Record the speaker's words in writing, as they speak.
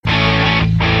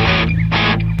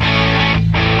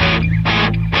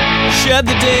shed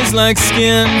the days like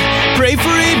skin, pray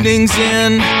for evenings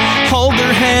in, hold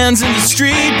their hands in the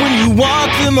street when you walk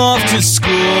them off to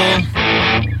school.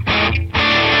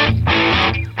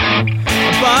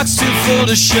 A box too full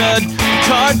to shut,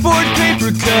 cardboard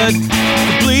paper cut,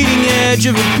 the bleeding edge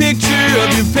of a picture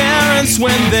of your parents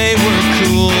when they were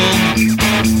cool.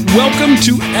 Welcome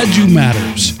to Edu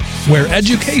Matters, where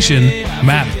education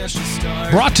matters.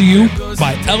 Brought to you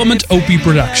by Element OP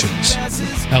Productions.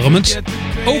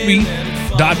 ElementsOP.com.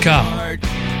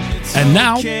 And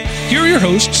now, here are your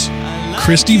hosts,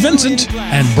 Christy Vincent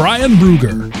and Brian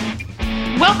Bruger.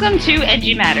 Welcome to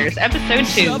Edu Matters, Episode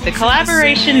 2, The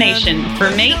Collaboration Nation,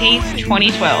 for May 8th,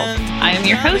 2012. I am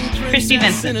your host, Christy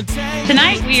Vincent.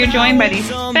 Tonight, we are joined by the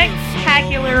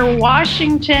spectacular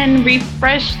Washington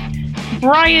refreshed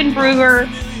Brian Bruger,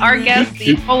 our guest,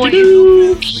 the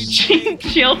always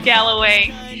Jill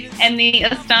Galloway, and the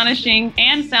astonishing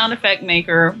and sound effect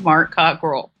maker, Mark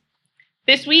Cockrell.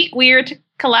 This week, we are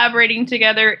collaborating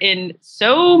together in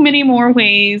so many more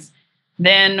ways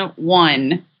than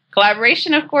one.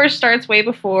 Collaboration, of course, starts way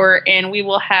before, and we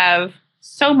will have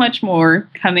so much more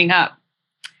coming up.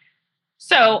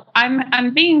 So,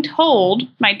 I'm being told,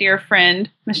 my dear friend,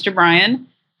 Mr. Brian,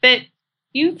 that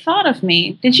you thought of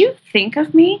me. Did you think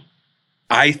of me?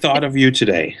 I thought of you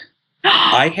today.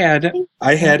 I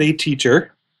had a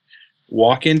teacher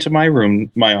walk into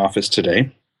my office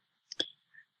today,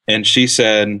 and she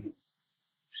said,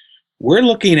 "We're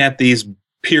looking at these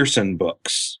Pearson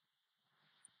books."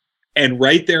 And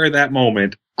right there at that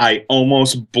moment, I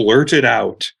almost blurted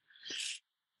out,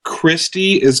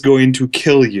 "Christy is going to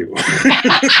kill you."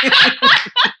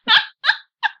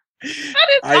 That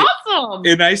is awesome.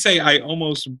 And I say I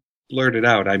almost blurted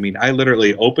out. I mean, I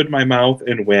literally opened my mouth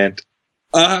and went,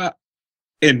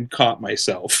 and caught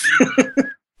myself.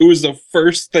 It was the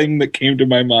first thing that came to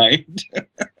my mind.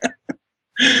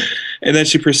 And then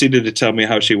she proceeded to tell me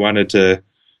how she wanted to,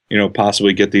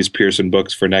 possibly get these Pearson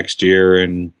books for next year.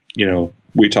 And,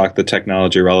 we talked the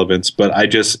technology relevance. But I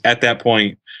just, at that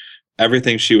point,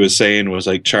 everything she was saying was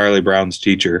like Charlie Brown's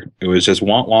teacher. It was just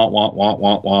want, want, want, want,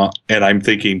 want, want. And I'm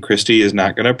thinking, Christy is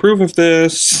not going to approve of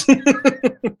this.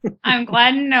 I'm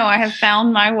glad to know I have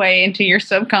found my way into your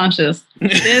subconscious.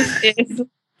 This is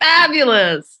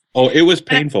fabulous. Oh, it was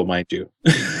painful, mind you.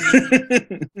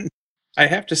 I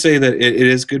have to say that it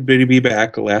is good to be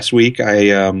back. Last week,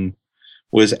 I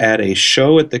was at a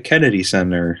show at the Kennedy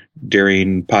Center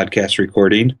during podcast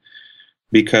recording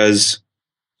because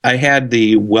I had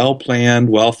the well-planned,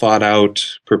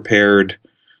 well-thought-out, prepared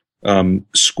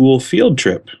school field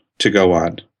trip to go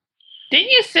on. Didn't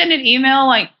you send an email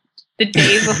like the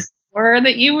day before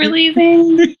that you were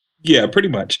leaving? Yeah, pretty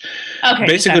much. Okay.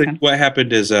 Basically, what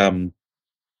happened is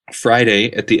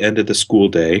Friday at the end of the school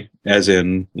day, as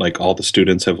in like all the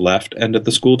students have left end of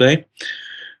the school day,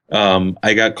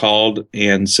 I got called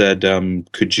and said,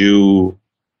 could you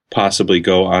possibly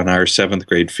go on our 7th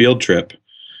grade field trip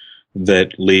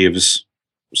that leaves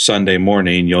Sunday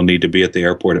morning? You'll need to be at the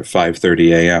airport at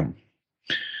 5:30 a.m.,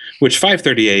 which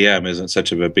 5:30 a.m. isn't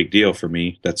such of a big deal for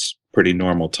me. That's pretty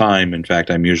normal time. In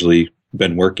fact, I'm usually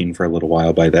been working for a little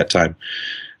while by that time.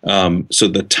 So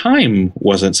the time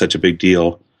wasn't such a big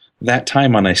deal. That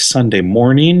time on a Sunday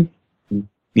morning,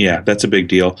 yeah, that's a big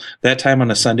deal. That time on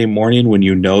a Sunday morning when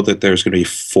you know that there's going to be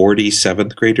 40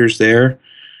 7th graders there,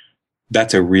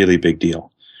 that's a really big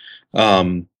deal.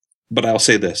 But I'll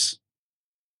say this.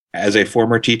 As a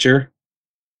former teacher,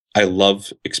 I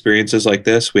love experiences like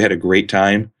this. We had a great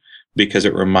time because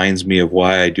it reminds me of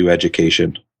why I do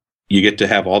education. You get to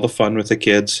have all the fun with the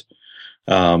kids,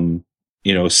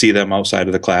 see them outside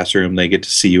of the classroom. They get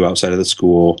to see you outside of the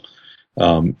school.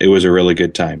 It was a really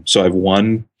good time. So I have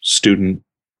one student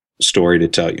story to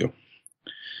tell you.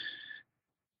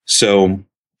 So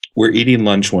we're eating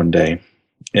lunch one day,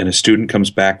 and a student comes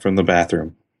back from the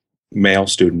bathroom, male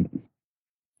student.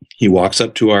 He walks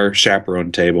up to our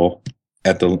chaperone table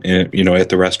at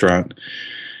the restaurant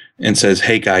and says,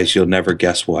 "Hey guys, you'll never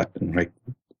guess what." And like,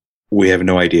 we have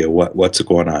no idea what's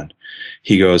going on.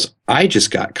 He goes, "I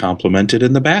just got complimented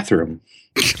in the bathroom."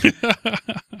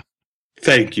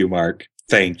 Thank you, Mark.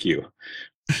 Thank you.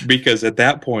 Because at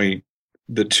that point,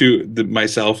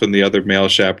 myself and the other male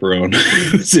chaperone,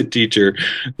 who's a teacher,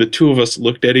 the two of us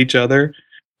looked at each other,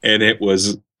 and it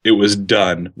was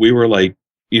done. We were like,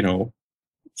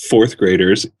 4th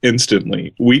graders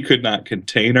instantly. We could not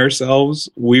contain ourselves.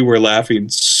 We were laughing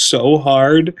so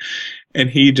hard,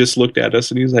 and he just looked at us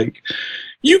and he's like,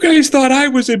 "You guys thought I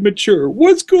was immature.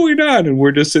 What's going on?" And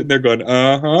we're just sitting there going,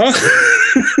 "Uh-huh."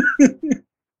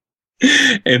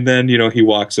 And then, he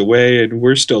walks away and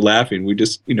we're still laughing. We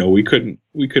just, we couldn't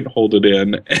hold it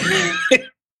in.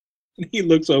 He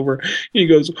looks over and he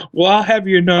goes, well, I'll have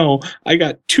you know, I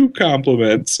got 2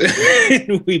 compliments.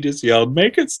 And we just yelled,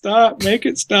 make it stop,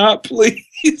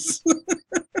 please.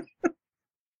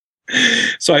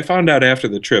 So I found out after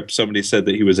the trip, somebody said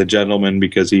that he was a gentleman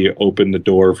because he opened the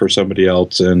door for somebody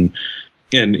else. And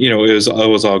you know, it was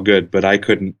all good, but I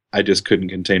just couldn't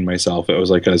contain myself. It was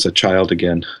like as a child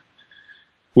again,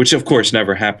 which of course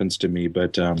never happens to me,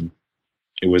 but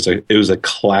it was a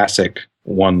classic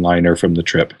one-liner from the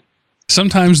trip.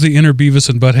 Sometimes the inner Beavis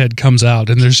and Butthead comes out,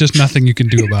 and there's just nothing you can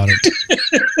do about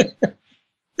it.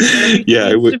 Yeah,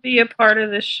 it would to be a part of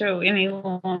this show any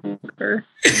longer.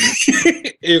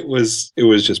 It was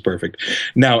just perfect.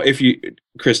 Now,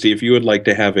 Christy, if you would like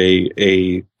to have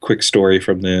a quick story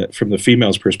from the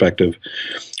female's perspective,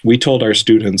 we told our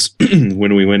students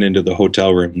when we went into the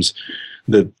hotel rooms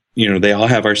that, you know, they all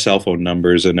have our cell phone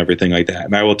numbers and everything like that.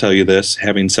 And I will tell you this,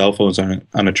 having cell phones on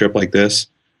a trip like this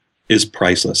is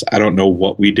priceless. I don't know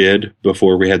what we did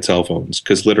before we had cell phones,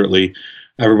 because literally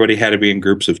everybody had to be in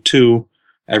groups of 2.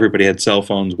 Everybody had cell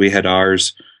phones. We had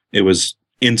ours. It was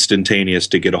instantaneous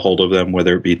to get a hold of them,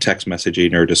 whether it be text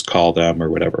messaging or just call them or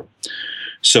whatever.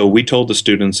 So we told the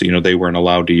students, you know, they weren't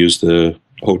allowed to use the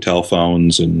hotel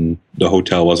phones, and the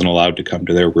hotel wasn't allowed to come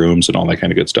to their rooms and all that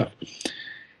kind of good stuff.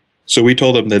 So we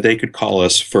told them that they could call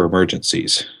us for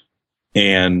emergencies.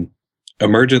 And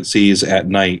emergencies at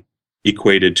night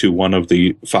equated to one of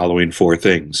the following 4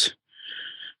 things: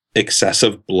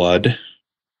 excessive blood,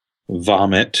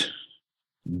 vomit,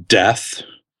 death,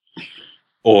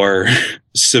 or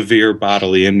severe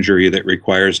bodily injury that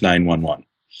requires 911.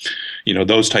 You know,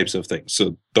 those types of things.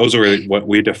 So those are what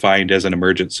we defined as an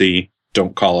emergency.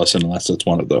 Don't call us unless it's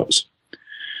one of those.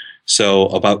 So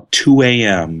about 2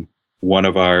 a.m., one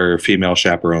of our female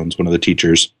chaperones, one of the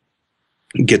teachers,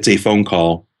 gets a phone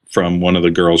call from one of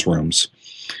the girls' rooms.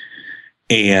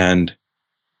 And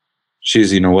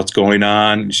she's, you know, what's going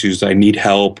on? She's, I need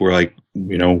help. We're like,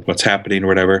 you know, what's happening or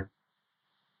whatever.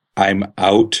 I'm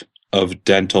out of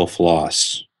dental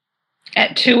floss.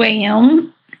 At 2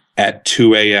 a.m.? At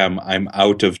 2 a.m., I'm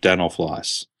out of dental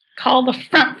floss. Call the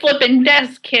front flipping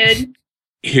desk, kid.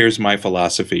 Here's my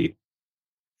philosophy.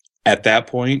 At that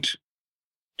point,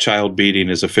 child beating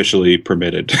is officially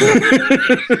permitted.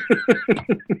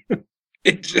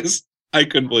 I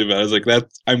couldn't believe it. I was like,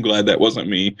 I'm glad that wasn't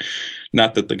me.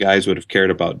 Not that the guys would have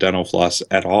cared about dental floss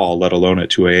at all, let alone at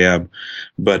 2 a.m.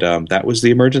 But that was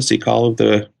the emergency call of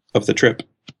the trip.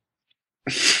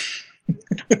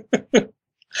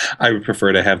 I would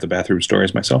prefer to have the bathroom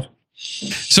stories myself.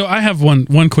 So I have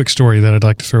one quick story that I'd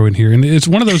like to throw in here, and it's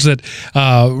one of those that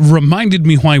reminded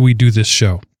me why we do this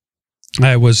show.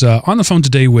 I was on the phone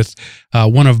today with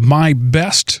one of my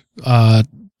best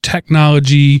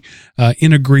technology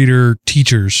integrator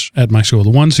teachers at my school, the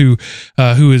ones who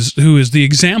is the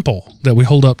example that we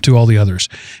hold up to all the others.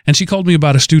 And she called me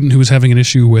about a student who was having an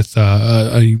issue with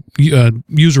a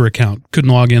user account,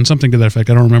 couldn't log in, something to that effect.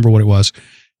 I don't remember what it was.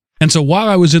 And so while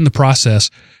I was in the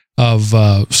process of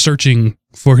searching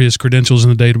for his credentials in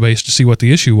the database to see what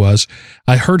the issue was,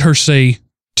 I heard her say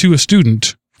to a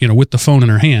student, you know, with the phone in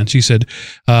her hand, she said,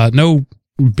 no,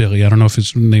 Billy, I don't know if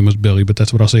his name was Billy, but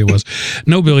that's what I'll say it was.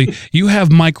 No, Billy, you have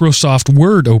Microsoft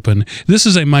Word open. This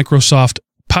is a Microsoft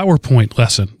PowerPoint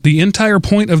lesson. The entire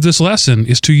point of this lesson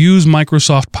is to use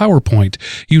Microsoft PowerPoint.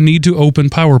 You need to open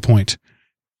PowerPoint.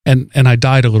 And I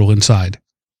died a little inside.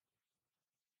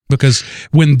 Because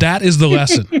when that is the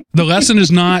lesson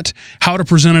is not how to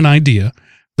present an idea.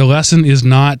 The lesson is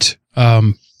not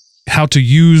how to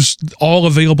use all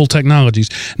available technologies.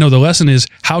 No, the lesson is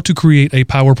how to create a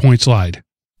PowerPoint slide.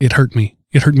 It hurt me.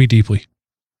 It hurt me deeply.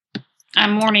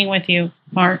 I'm mourning with you,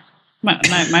 Mark.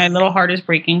 My little heart is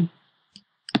breaking.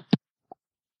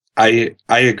 I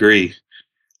agree.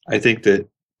 I think that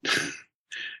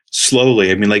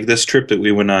slowly, I mean, like this trip that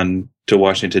we went on to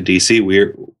Washington, D.C.,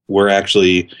 we're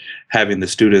actually having the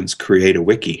students create a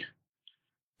wiki.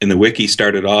 And the wiki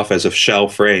started off as a shell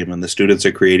frame, and the students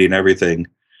are creating everything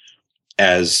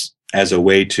as a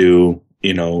way to,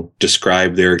 you know,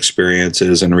 describe their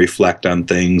experiences and reflect on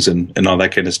things and all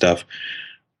that kind of stuff.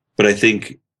 But I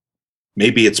think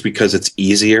maybe it's because it's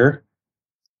easier.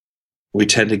 We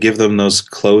tend to give them those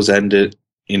close-ended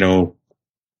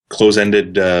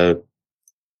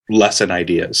lesson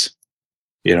ideas.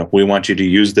 You know, we want you to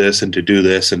use this and to do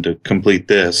this and to complete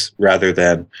this, rather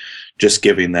than just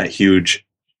giving that huge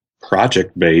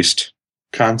project-based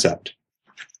concept.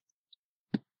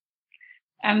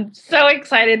 I'm so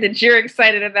excited that you're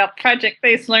excited about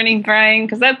project-based learning, Brian,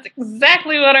 because that's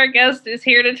exactly what our guest is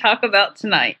here to talk about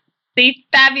tonight. the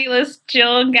fabulous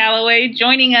Jill Galloway,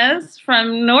 joining us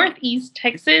from Northeast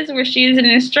Texas, where she is an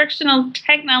instructional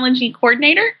technology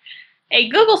coordinator, a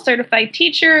Google certified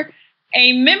teacher,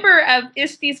 a member of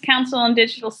ISTE's Council on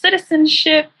Digital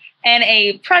Citizenship, and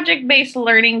a project-based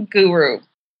learning guru.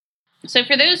 So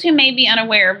for those who may be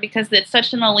unaware, because it's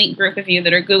such an elite group of you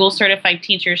that are Google certified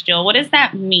teachers, Jill, what does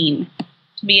that mean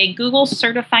to be a Google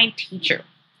certified teacher?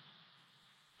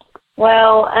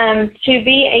 Well, to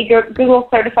be a Google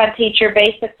certified teacher,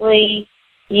 basically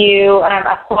you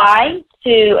apply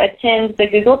to attend the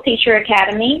Google Teacher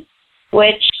Academy,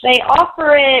 which they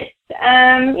offer it,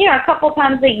 a couple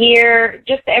times a year,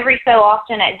 just every so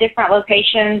often at different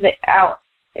locations.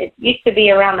 It used to be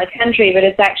around the country, but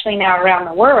it's actually now around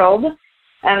the world.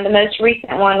 The most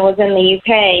recent one was in the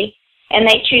UK, and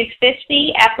they choose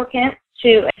 50 applicants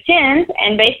to attend,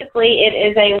 and basically it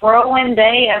is a whirlwind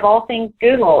day of all things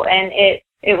Google, and it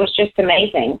was just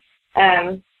amazing.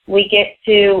 We get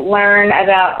to learn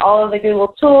about all of the Google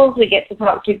tools. We get to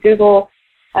talk to Google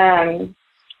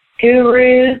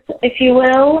gurus, if you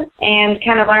will, and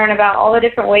kind of learn about all the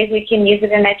different ways we can use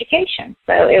it in education.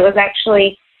 So it was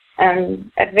actually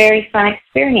a very fun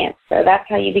experience. So that's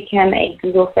how you become a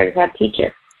Google certified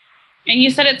teacher. And you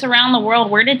said it's around the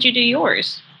world. Where did you do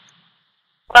yours?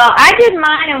 Well, I did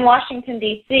mine in Washington,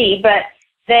 D.C., but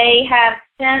they have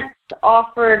since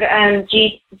offered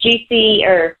GC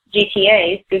or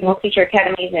GTAs, Google Teacher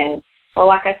Academies, in, well,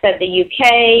 like I said, the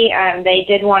UK. They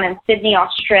did one in Sydney,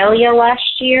 Australia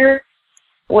last year,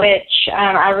 which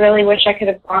I really wish I could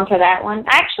have gone to that one.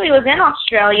 I actually was in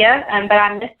Australia, but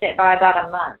I missed it by about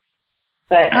a month.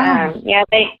 But, yeah,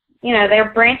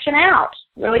 they're branching out,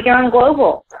 really going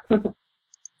global.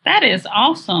 That is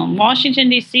awesome. Washington,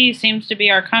 D.C. seems to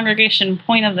be our congregation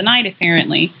point of the night,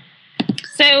 apparently.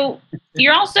 So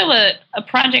you're also a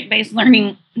project-based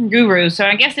learning guru, so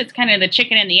I guess it's kind of the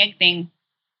chicken and the egg thing.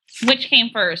 Which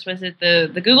came first? Was it the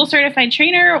Google certified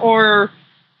trainer or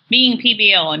being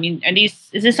PBL? I mean, is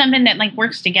this something that like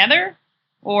works together,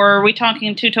 or are we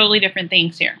talking two totally different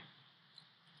things here?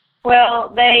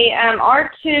 Well, they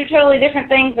are two totally different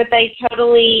things, but they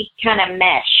totally kind of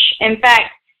mesh. In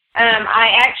fact,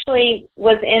 I actually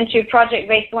was into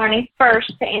project-based learning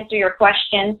first, to answer your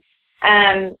question.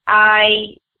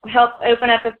 I helped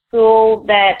open up a school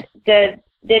that did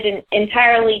an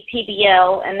entirely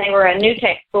PBL, and they were a New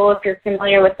Tech school, if you're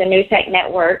familiar with the New Tech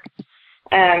Network.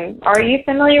 Are you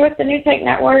familiar with the New Tech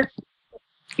Network?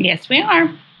 Yes, we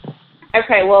are.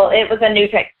 Okay, well, it was a New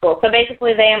Tech school. So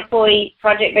basically they employ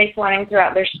project-based learning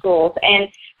throughout their schools. And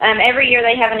every year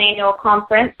they have an annual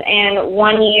conference, and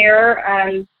one year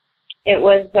it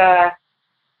was,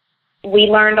 we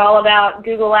learned all about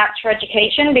Google Apps for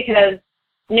Education, because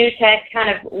New Tech kind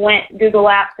of went Google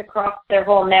Apps across their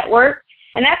whole network.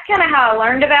 And that's kind of how I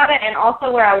learned about it, and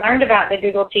also where I learned about the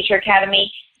Google Teacher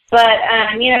Academy. But,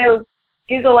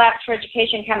 Google Apps for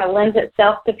Education kind of lends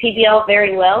itself to PBL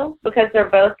very well, because they're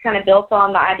both kind of built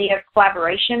on the idea of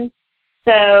collaboration.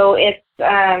 So it's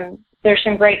there's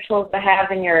some great tools to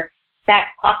have in your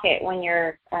back pocket when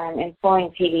you're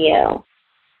employing PBL.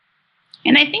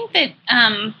 And I think that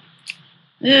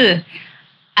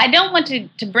I don't want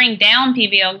to bring down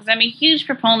PBL, because I'm a huge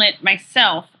proponent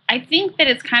myself. I think that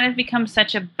it's kind of become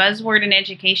such a buzzword in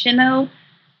education, though.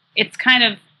 It's kind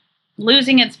of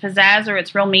losing its pizzazz or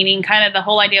its real meaning, kind of the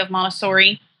whole idea of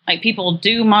Montessori. Like, people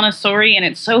do Montessori, and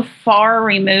it's so far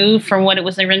removed from what it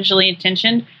was originally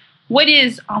intentioned. What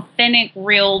is authentic,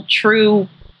 real, true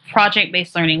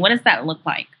project-based learning? What does that look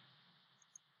like?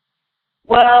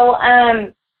 Well,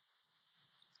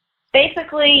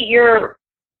 basically, you're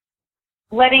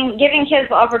giving kids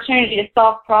the opportunity to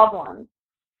solve problems.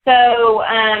 So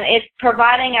it's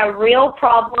providing a real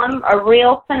problem, a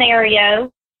real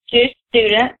scenario to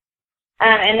students,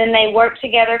 and then they work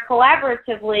together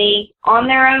collaboratively on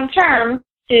their own terms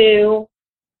to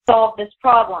solve this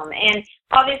problem. And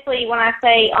obviously, when I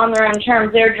say on their own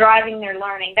terms, they're driving their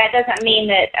learning. That doesn't mean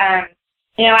that,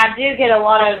 I do get a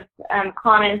lot of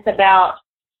comments about,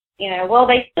 well,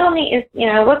 they still need,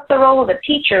 what's the role of the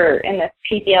teacher in this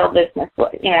PBL business?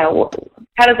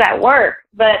 How does that work?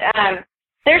 But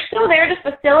they're still there to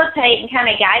facilitate and kind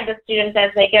of guide the students as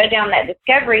they go down that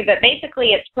discovery. But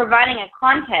basically, it's providing a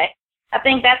context. I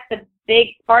think that's the big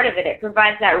part of it. It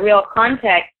provides that real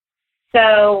context.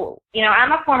 So,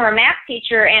 I'm a former math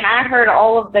teacher, and I heard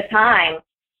all of the time,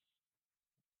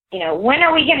 when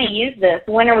are we going to use this?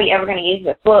 When are we ever going to use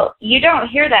this? Well, you don't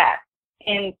hear that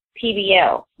in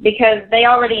PBL, because they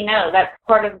already know that's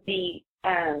part of the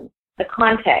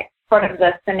context, part of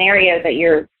the scenario that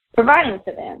you're providing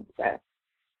to them. So.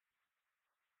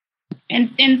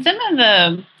 And some of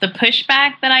the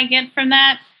pushback that I get from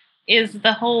that, is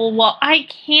the whole, well, I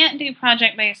can't do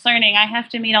project-based learning. I have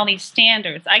to meet all these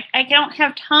standards. I don't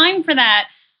have time for that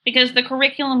because the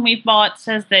curriculum we've bought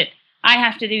says that I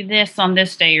have to do this on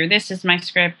this day, or this is my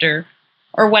script, or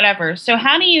whatever. So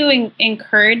how do you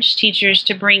encourage teachers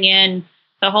to bring in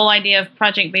the whole idea of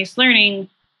project-based learning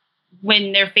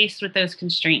when they're faced with those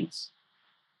constraints?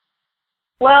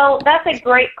 Well, that's a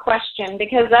great question,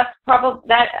 because that's probably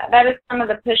that is some of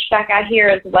the pushback I hear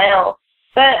as well.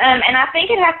 But and I think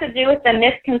it has to do with the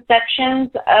misconceptions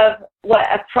of what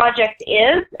a project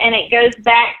is, and it goes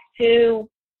back to,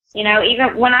 you know,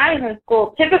 even when I was in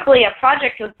school, typically a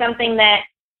project was something that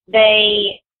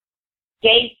they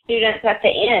gave students at the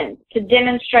end to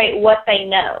demonstrate what they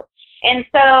know. And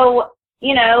so,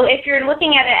 you know, if you're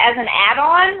looking at it as an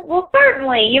add-on, well,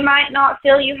 certainly you might not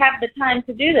feel you have the time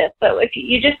to do this, but if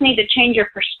you just need to change your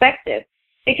perspective,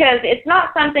 because it's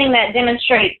not something that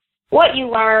demonstrates what you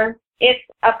learn. It's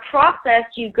a process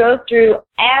you go through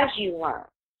as you learn.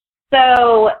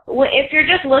 So if you're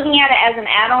just looking at it as an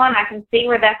add-on, I can see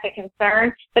where that's a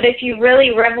concern. But if you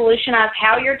really revolutionize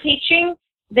how you're teaching,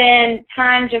 then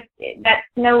that's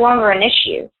no longer an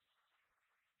issue.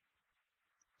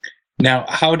 Now,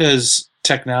 how does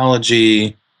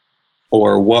technology,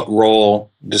 or what role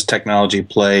does technology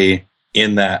play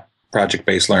in that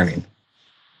project-based learning?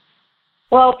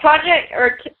 Well,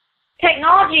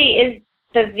 technology is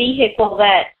the vehicle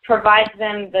that provides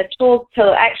them the tools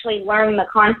to actually learn the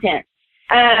content.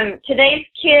 Today's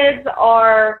kids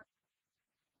are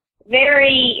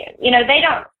very, you know,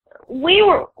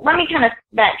 let me kind of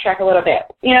backtrack a little bit.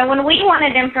 You know, when we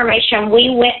wanted information, we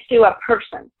went to a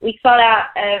person. We sought out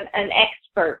an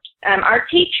expert, our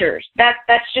teachers.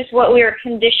 That's just what we were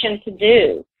conditioned to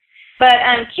do. But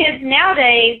kids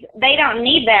nowadays, they don't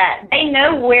need that. They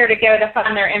know where to go to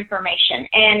find their information.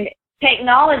 And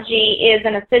technology is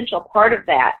an essential part of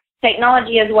that.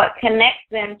 Technology is what connects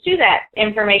them to that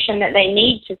information that they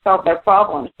need to solve their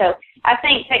problems. So I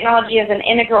think technology is an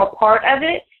integral part of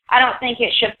it. I don't think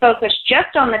it should focus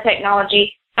just on the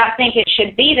technology. I think it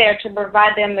should be there to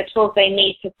provide them the tools they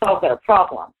need to solve their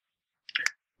problem.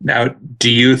 Now, do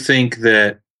you think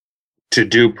that to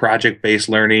do project-based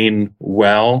learning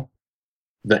well,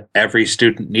 that every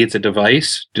student needs a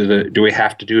device? Do we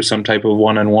have to do some type of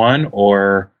one-on-one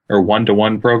or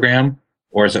one-to-one program?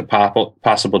 Or is it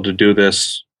possible to do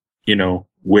this, you know,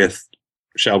 with,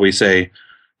 shall we say,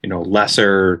 you know,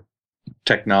 lesser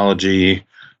technology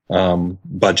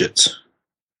budgets?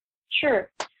 Sure.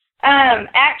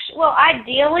 Well,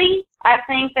 ideally, I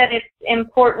think that it's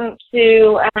important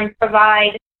to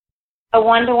provide a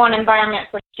one-to-one environment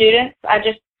for students.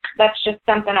 That's just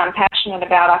something I'm passionate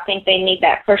about. I think they need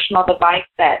that personal device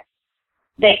that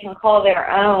they can call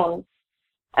their own.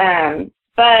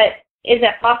 But is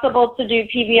it possible to do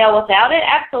PBL without it?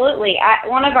 Absolutely.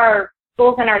 One of our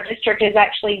schools in our district is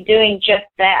actually doing just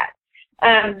that.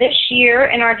 This year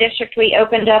in our district, we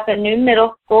opened up a new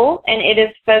middle school, and it is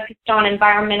focused on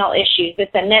environmental issues.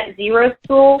 It's a net zero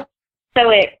school, so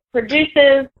it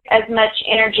produces as much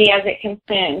energy as it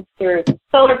consumes through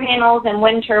solar panels and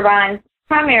wind turbines,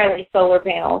 primarily solar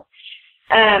panels.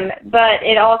 But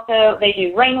they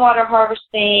do rainwater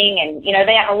harvesting, and, you know,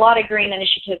 they have a lot of green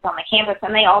initiatives on the campus,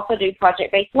 and they also do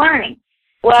project-based learning.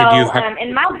 Well,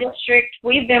 in my district,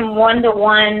 we've been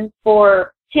one-to-one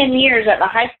for 10 years at the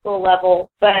high school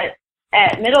level, but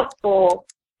at middle school,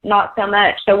 not so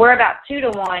much. So we're about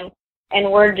 2-to-1,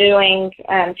 and we're doing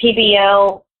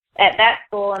PBL at that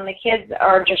school, and the kids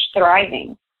are just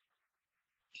thriving.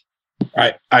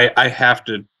 I have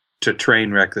to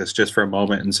train wreck this just for a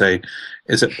moment and say,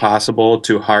 is it possible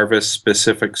to harvest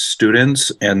specific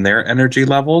students and their energy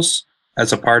levels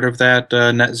as a part of that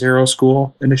net zero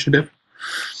school initiative?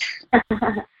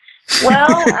 Well,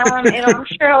 I'm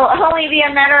sure it'll only be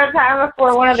a matter of time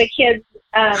before one of the kids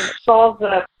solves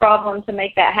the problem to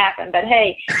make that happen. But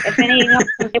hey, if anyone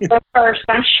can get there first,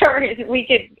 I'm sure we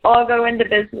could all go into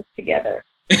business together.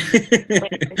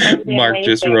 Mark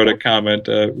just wrote a comment,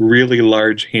 really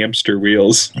large hamster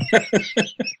wheels.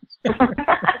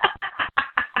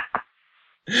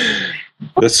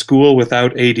 The school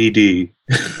without ADD.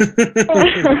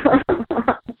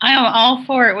 I am all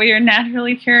for it. We are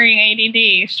naturally curing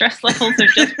ADD. Stress levels have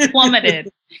just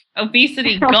plummeted.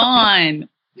 Obesity gone.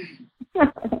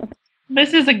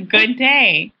 This is a good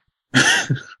day.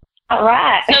 All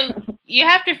right. So you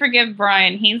have to forgive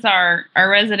Brian. He's our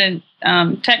resident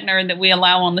tech nerd that we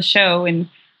allow on the show. And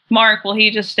Mark, well,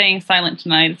 he's just staying silent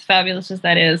tonight, as fabulous as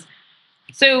that is.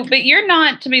 So, but you're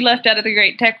not to be left out of the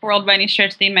great tech world by any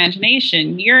stretch of the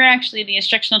imagination. You're actually the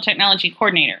instructional technology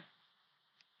coordinator.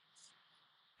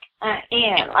 I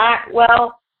am.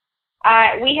 Well,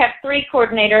 We have 3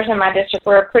 coordinators in my district.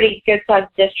 We're a pretty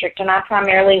good-sized district, and I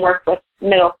primarily work with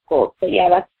middle schools. So,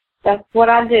 yeah, that's what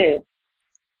I do.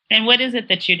 And what is it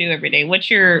that you do every day? What's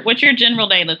your general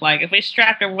day look like? If we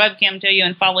strapped a webcam to you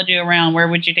and followed you around, where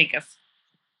would you take us?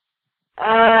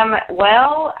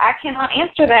 Well, I cannot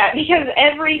answer that because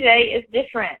every day is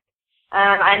different.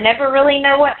 I never really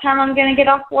know what time I'm going to get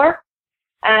off work.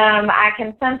 I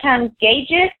can sometimes gauge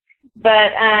it, but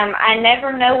I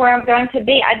never know where I'm going to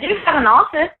be. I do have an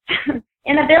office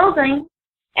in a building,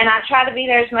 and I try to be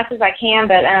there as much as I can,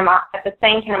 but at the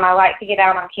same time, I like to get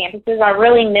out on campuses. I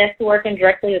really miss working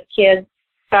directly with kids,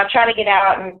 so I try to get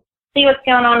out and see what's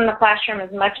going on in the classroom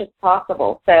as much as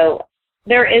possible. So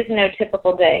there is no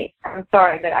typical day. I'm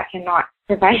sorry, but I cannot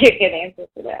provide a good answer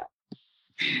to that.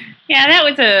 Yeah, that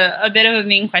was a bit of a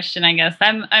mean question, I guess.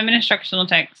 I'm an instructional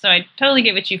tech, so I totally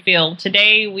get what you feel.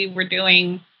 Today we were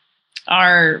doing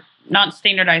our, not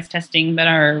standardized testing, but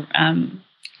our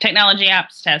technology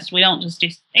apps test. We don't just do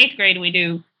 8th grade, we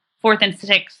do 4th and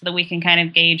 6th so that we can kind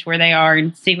of gauge where they are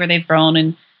and see where they've grown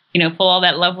and, pull all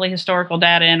that lovely historical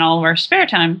data in all of our spare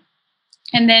time.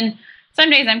 And then some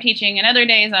days I'm teaching and other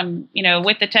days I'm,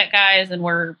 with the tech guys and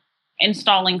we're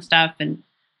installing stuff, and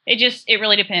it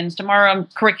really depends. Tomorrow I'm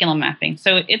curriculum mapping.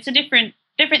 So it's a different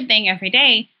thing every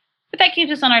day, but that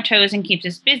keeps us on our toes and keeps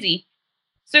us busy.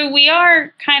 So we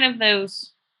are kind of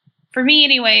those, for me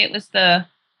anyway, it was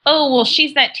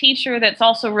she's that teacher that's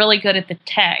also really good at the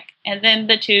tech. And then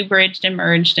the two bridged and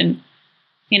merged and,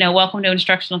 welcome to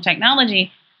instructional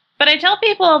technology. But I tell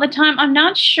people all the time, I'm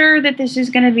not sure that this is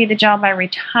going to be the job I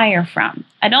retire from.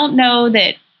 I don't know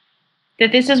that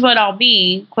this is what I'll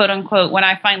be, quote unquote, when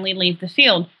I finally leave the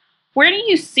field. Where do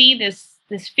you see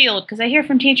this field? Because I hear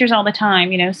from teachers all the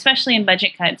time, especially in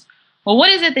budget cuts. Well,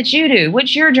 what is it that you do?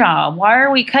 What's your job? Why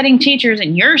are we cutting teachers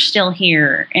and you're still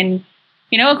here? And,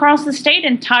 across the state,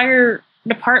 entire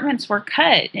departments were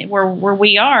cut where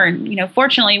we are. And,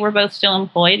 fortunately, we're both still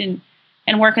employed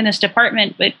and work in this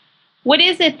department. But what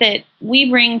is it that we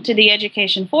bring to the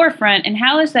education forefront, and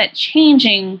how is that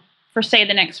changing for, say,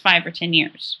 the next 5 or 10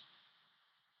 years?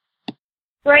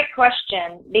 Great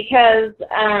question, because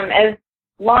as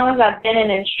long as I've been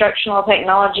in instructional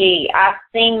technology, I've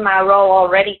seen my role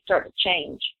already start to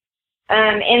change.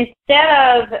 Instead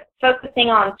of focusing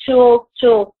on tools,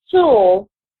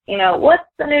 what's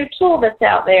the new tool that's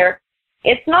out there?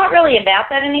 It's not really about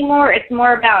that anymore. It's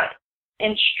more about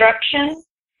instruction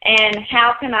and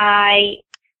how can I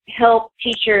help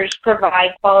teachers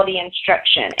provide quality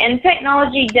instruction. And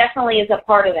technology definitely is a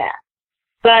part of that.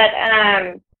 But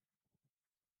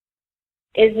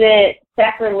is it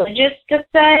sacrilegious to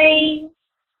say?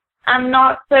 I'm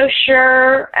not so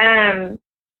sure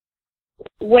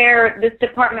where this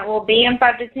department will be in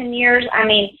 5 to 10 years. I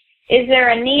mean, is there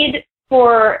a need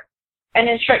for an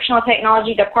instructional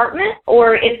technology department,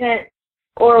 or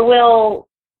will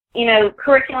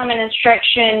curriculum and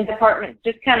instruction departments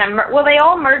just kind of will they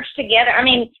all merge together? I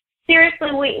mean,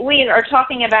 seriously, we are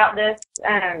talking about this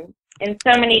in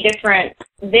so many different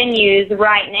venues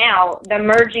right now, the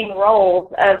merging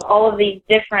roles of all of these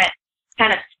different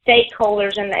kind of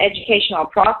stakeholders in the educational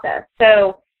process.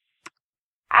 So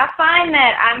I find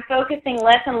that I'm focusing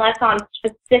less and less on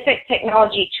specific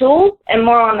technology tools and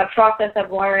more on the process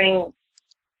of learning,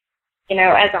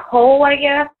 as a whole, I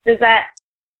guess. Does that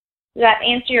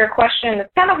answer your question?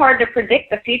 It's kind of hard to predict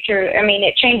the future. I mean,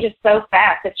 it changes so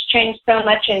fast. It's changed so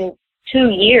much in 2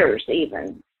 years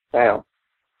even. So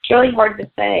it's really hard to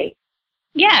say.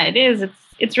 Yeah, it is.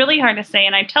 It's really hard to say.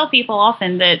 And I tell people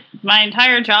often that my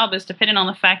entire job is dependent on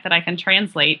the fact that I can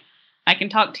translate. I can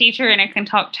talk teacher and I can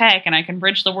talk tech and I can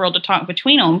bridge the world to talk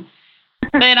between them.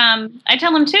 But I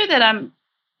tell them too that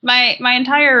my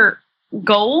entire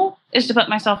goal is to put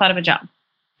myself out of a job.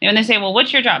 And they say, well,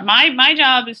 what's your job? My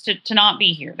job is to not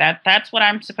be here. That's what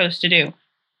I'm supposed to do.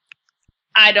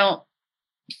 I don't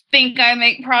think I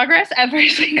make progress every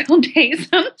single day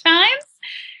sometimes.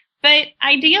 But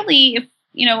ideally, if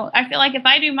I feel like if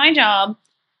I do my job,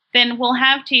 then we'll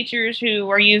have teachers who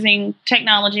are using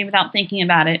technology without thinking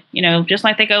about it. Just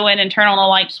like they go in and turn on a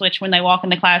light switch when they walk in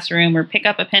the classroom or pick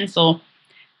up a pencil,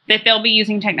 that they'll be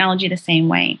using technology the same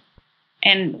way.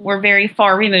 And we're very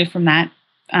far removed from that,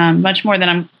 much more than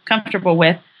I'm comfortable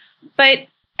with.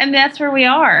 And that's where we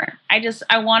are.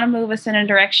 I want to move us in a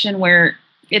direction where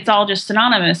it's all just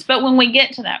synonymous. But when we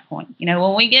get to that point,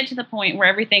 when we get to the point where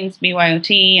everything's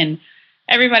BYOT and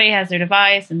everybody has their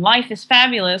device and life is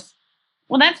fabulous,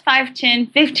 well, that's 5, 10,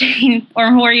 15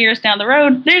 or more years down the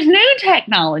road. There's new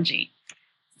technology.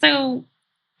 So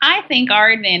I think our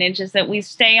advantage is that we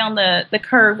stay on the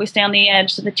curve, we stay on the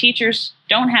edge, so the teachers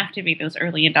don't have to be those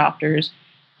early adopters.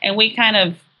 And we kind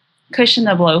of cushion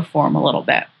the blow for them a little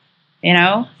bit. You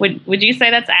know, would you say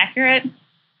that's accurate?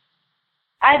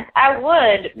 I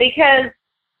would, because,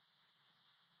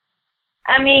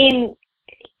 I mean,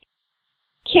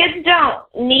 kids don't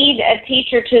need a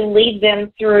teacher to lead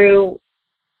them through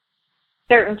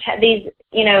certain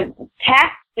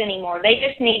tasks anymore. They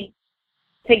just need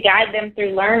to guide them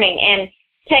through learning. And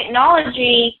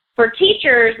technology for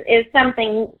teachers is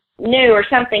something new or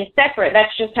something separate.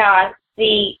 That's just how I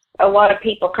see a lot of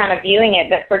people kind of viewing it.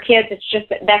 But for kids, it's just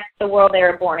that's the world they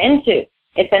were born into.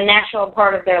 It's a natural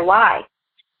part of their life.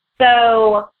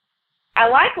 So I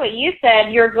like what you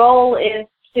said. Your goal is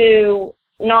to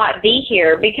not be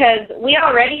here, because we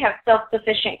already have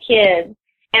self-sufficient kids.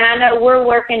 And I know we're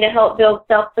working to help build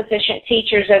self-sufficient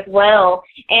teachers as well.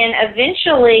 And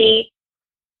eventually,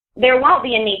 there won't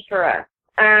be a need for us,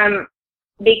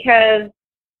 because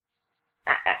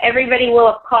everybody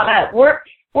will have caught up.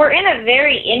 We're in a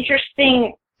very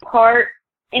interesting time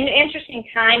in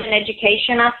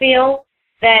education. I feel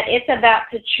that it's about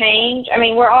to change. I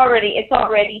mean, it's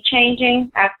already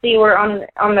changing. I see we're on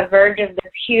the verge of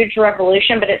this huge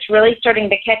revolution, but it's really starting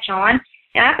to catch on.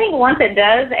 And I think once it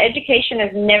does, education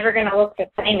is never going to look the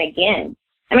same again.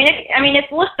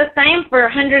 It's looked the same for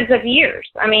hundreds of years.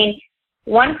 I mean,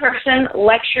 one person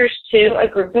lectures to a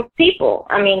group of people.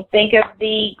 I mean, think of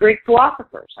the Greek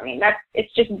philosophers. I mean,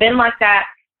 it's just been like that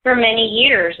for many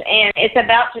years, and it's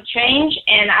about to change,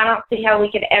 and I don't see how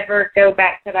we could ever go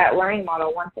back to that learning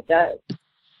model once it does.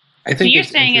 I think so you're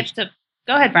saying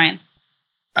go ahead, Brian.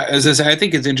 As I say, I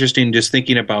think it's interesting just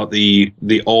thinking about the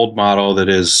old model that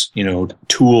is,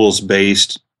 tools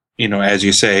based, as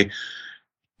you say,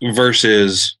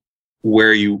 versus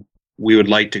where we would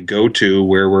like to go to,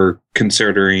 where we're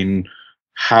considering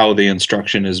how the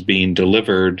instruction is being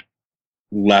delivered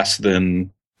less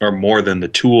than or more than the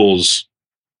tools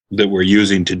that we're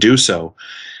using to do so.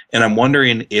 And I'm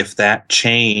wondering if that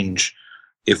change,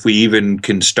 if we even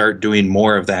can start doing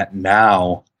more of that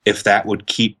now, if that would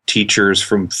keep teachers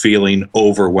from feeling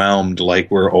overwhelmed,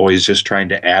 like we're always just trying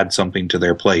to add something to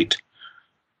their plate.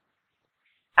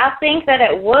 I think that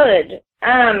it would.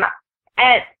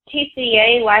 At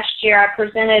TCA last year, I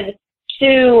presented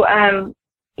two,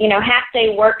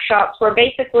 half-day workshops where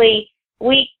basically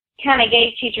we kind of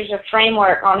gave teachers a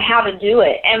framework on how to do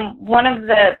it. And one of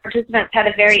the participants had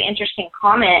a very interesting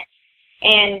comment.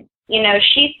 And,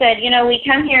 she said, we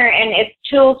come here and it's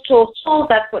tools, tools, tools.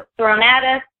 That's what's thrown at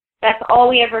us. That's all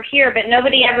we ever hear. But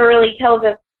nobody ever really tells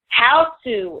us how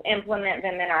to implement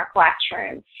them in our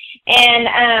classroom.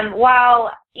 And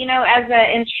while,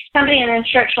 as somebody in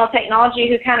instructional technology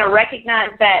who kind of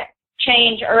recognized that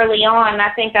change early on,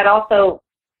 I think that also,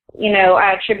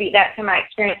 I attribute that to my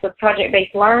experience with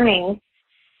project-based learning.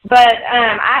 But,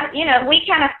 we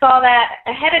kind of saw that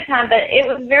ahead of time, but it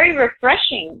was very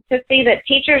refreshing to see that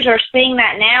teachers are seeing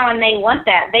that now and they want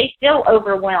that. They feel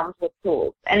overwhelmed with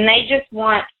tools and they just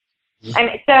want,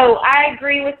 so I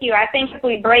agree with you. I think if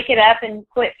we break it up and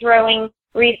quit throwing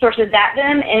resources at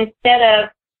them,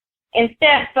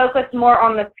 instead focus more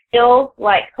on the skills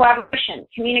like collaboration,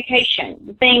 communication,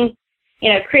 the things,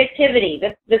 creativity,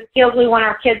 the skills we want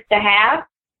our kids to have,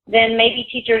 then maybe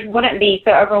teachers wouldn't be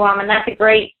so overwhelmed. And that's a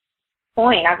great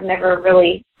point. I've never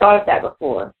really thought of that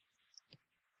before.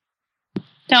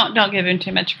 Don't give him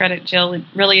too much credit, Jill. It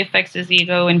really affects his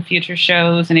ego in future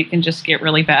shows, and it can just get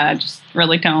really bad. Just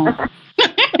really don't.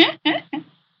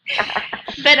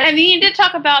 But you did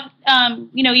talk about,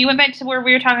 you went back to where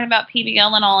we were talking about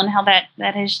PBL and all, and how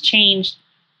that has changed.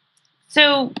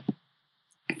 So,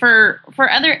 for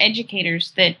other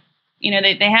educators that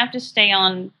they have to stay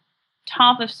on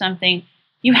top of something,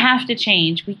 you have to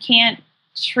change. We can't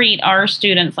treat our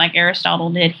students like Aristotle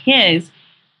did his.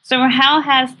 So how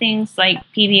has things like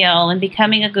PBL and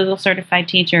becoming a Google certified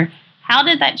teacher, how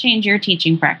did that change your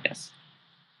teaching practice?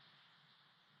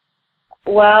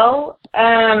 Well,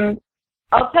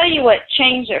 I'll tell you what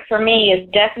changed it for me is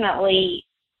definitely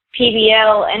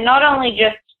PBL, and not only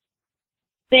just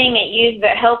seeing it used,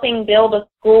 but helping build a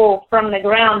school from the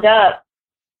ground up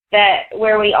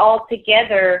where we all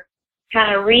together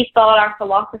kind of rethought our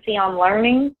philosophy on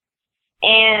learning,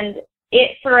 and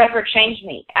it forever changed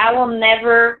me. I will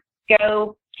never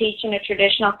go teach in a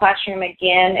traditional classroom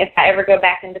again if I ever go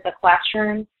back into the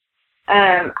classroom.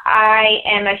 I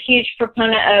am a huge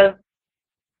proponent of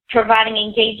providing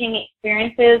engaging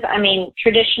experiences. I mean,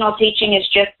 traditional teaching is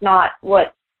just not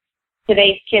what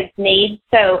today's kids need.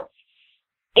 So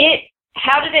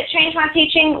how did it change my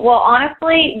teaching? Well,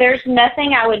 honestly, there's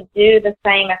nothing I would do the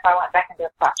same if I went back into a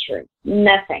classroom.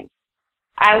 Nothing.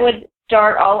 I would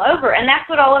start all over. And that's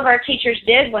what all of our teachers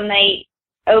did when they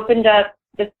opened up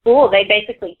the school. They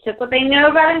basically took what they knew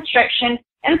about instruction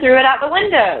and threw it out the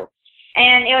window.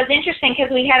 And it was interesting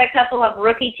because we had a couple of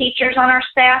rookie teachers on our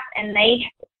staff, and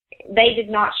they did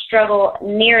not struggle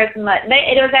near as much.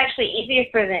 It was actually easier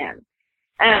for them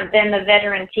than the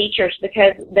veteran teachers,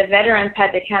 because the veterans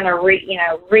had to kind of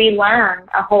relearn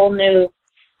a whole new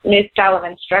style of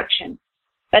instruction.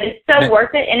 But it's so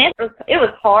worth it, and it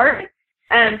was hard.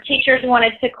 Teachers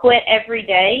wanted to quit every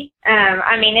day.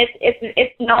 I mean,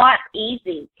 it's not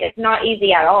easy. It's not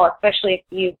easy at all, especially if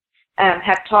you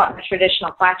have taught in a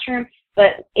traditional classroom.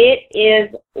 But it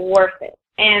is worth it.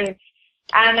 And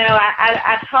I know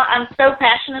I'm so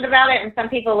passionate about it, and some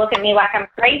people look at me like I'm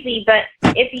crazy. But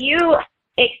if you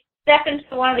step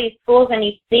into one of these schools and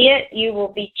you see it, you will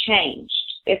be changed.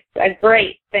 It's a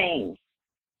great thing.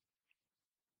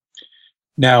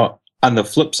 Now, on the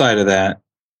flip side of that,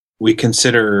 we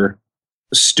consider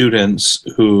students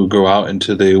who go out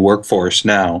into the workforce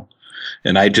now.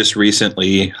 And I just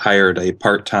recently hired a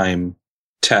part-time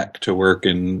tech to work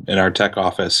in our tech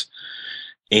office.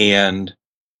 And,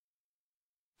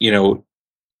 you know,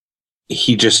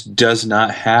 he just does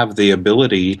not have the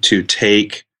ability to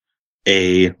take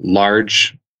a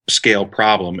large scale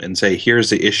problem and say, here's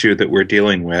the issue that we're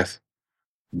dealing with,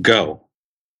 go.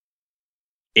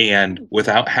 And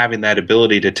without having that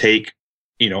ability to take,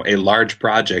 you know, a large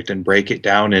project and break it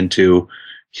down into,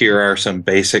 here are some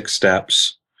basic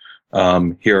steps,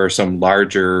 here are some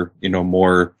larger, you know,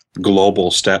 more global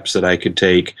steps that I could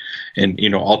take, and, you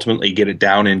know, ultimately get it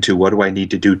down into, what do I need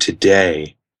to do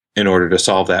today in order to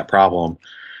solve that problem?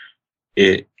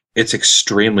 It's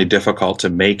extremely difficult to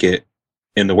make it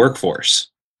in the workforce.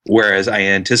 Whereas I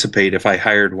anticipate if I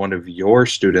hired one of your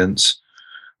students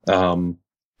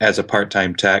as a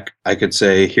part-time tech, I could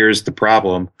say, here's the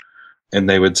problem. And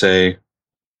they would say,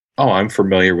 oh, I'm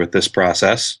familiar with this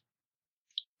process,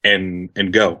 and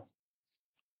go.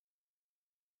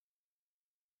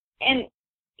 And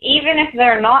even if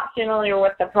they're not familiar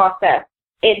with the process,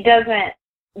 they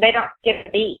don't skip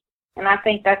a beat. And I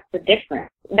think that's the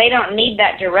difference. They don't need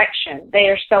that direction. They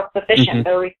are self-sufficient. Mm-hmm.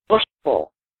 They're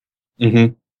resourceful.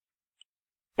 Mm-hmm.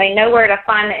 They know where to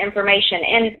find the information.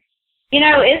 And, you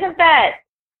know, isn't that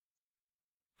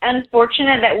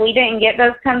unfortunate that we didn't get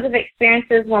those kinds of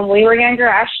experiences when we were younger?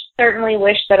 I certainly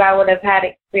wish that I would have had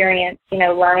experience, you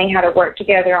know, learning how to work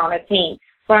together on a team,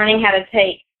 learning how to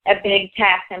take a big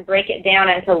task and break it down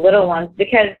into little ones,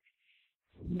 because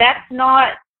that's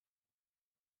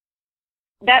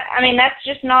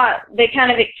just not the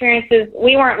kind of experiences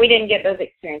we didn't get those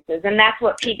experiences. And that's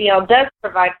what PBL does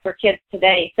provide for kids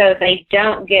today, so they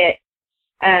don't get,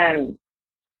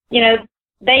 you know,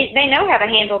 they know how to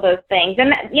handle those things.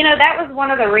 And, you know, that was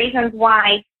one of the reasons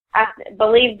why I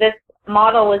believe this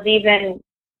model was even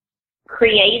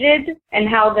created, and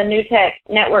how the New Tech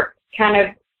Network kind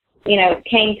of, you know,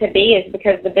 came to be, is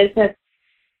because the business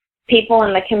people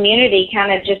in the community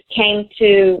kind of just came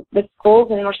to the schools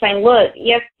and were saying, look,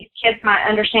 yes, these kids might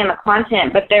understand the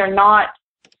content, but they don't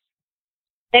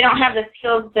have the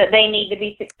skills that they need to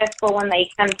be successful when they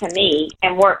come to me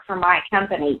and work for my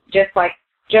company, just like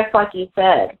you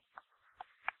said.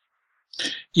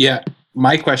 Yeah,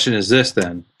 my question is this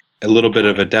then, a little bit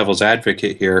of a devil's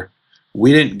advocate here.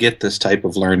 We didn't get this type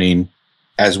of learning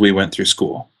as we went through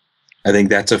school. I think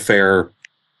that's a fair,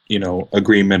 you know,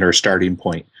 agreement or starting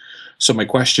point. So my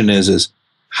question is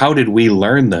how did we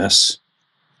learn this?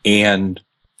 And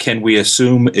can we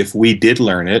assume, if we did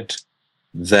learn it,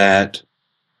 that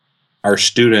our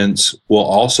students will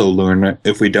also learn it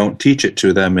if we don't teach it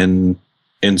to them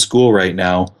in school right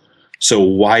now? So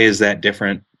why is that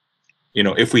different? You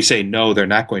know, if we say no, they're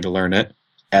not going to learn it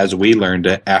as we learned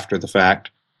it after the fact,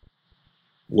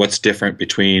 what's different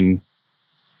between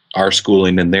our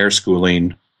schooling and their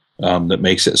schooling that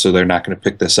makes it so they're not going to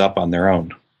pick this up on their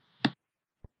own?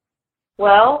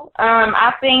 Well,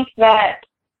 I think that,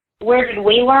 where did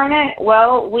we learn it?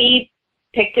 Well, we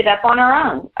picked it up on our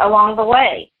own along the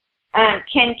way.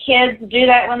 Can kids do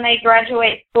that when they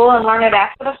graduate school and learn it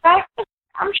after the fact?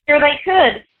 I'm sure they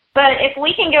could. But if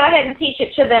we can go ahead and teach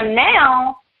it to them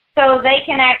now, so they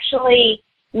can actually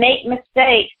make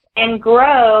mistakes and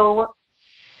grow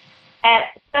at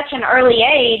such an early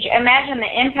age, imagine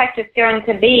the impact it's going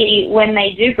to be when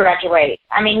they do graduate.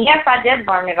 I mean, yes, I did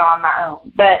learn it on my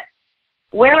own, but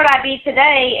where would I be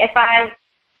today if I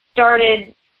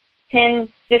started 10,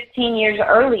 15 years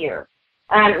earlier?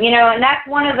 You know, and that's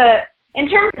one of the, in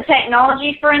terms of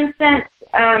technology, for instance,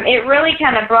 it really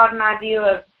kind of broadened my view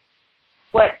of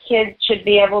what kids should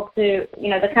be able to, you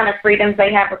know, the kind of freedoms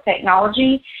they have with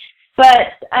technology.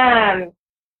 But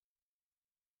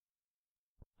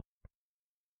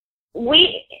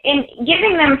in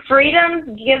giving them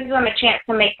freedom gives them a chance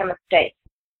to make a mistake.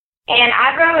 And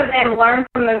I'd rather them learn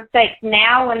from the mistakes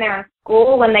now when they're in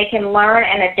school, when they can learn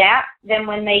and adapt, than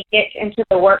when they get into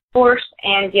the workforce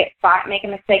and make a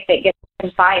mistake that gets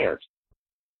them fired.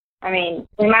 I mean,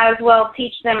 we might as well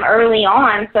teach them early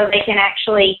on so they can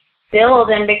actually build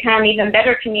and become even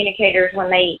better communicators when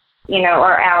they,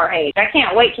 are our age. I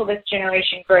can't wait till this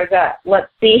generation grows up.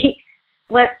 Let's see.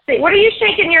 What are you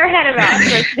shaking your head about,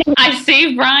 Christy? I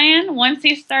see Brian, once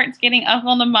he starts getting up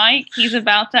on the mic, he's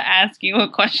about to ask you a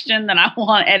question that I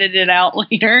want edited out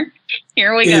later.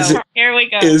 Here we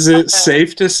go. Is it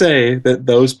safe to say that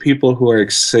those people who are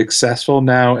successful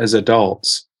now as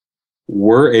adults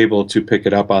were able to pick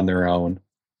it up on their own,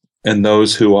 and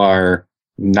those who are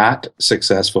not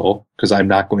successful, because I'm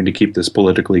not going to keep this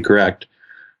politically correct,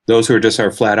 those who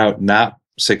are flat out not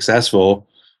successful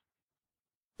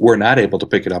were not able to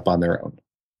pick it up on their own?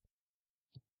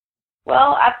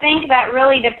 Well, I think that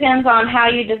really depends on how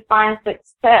you define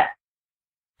success.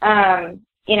 I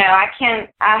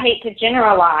hate to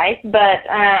generalize, but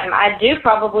I do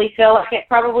probably feel like it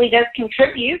probably does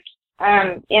contribute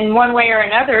in one way or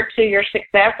another to your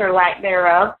success or lack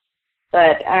thereof.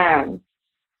 But I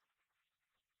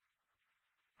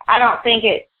don't think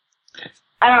it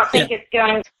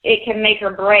can make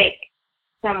or break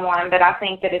someone, but I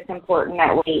think that it's important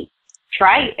that we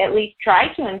at least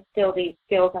try to instill these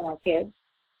skills in our kids.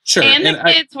 Sure. And the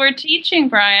kids we're teaching,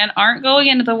 Brian, aren't going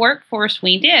into the workforce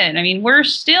we did. I mean, we're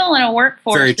still in a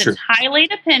workforce that's highly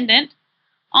dependent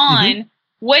on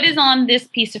what is on this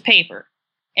piece of paper.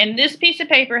 And this piece of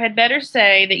paper had better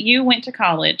say that you went to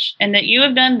college and that you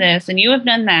have done this and you have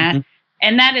done that.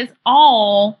 And that is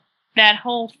all that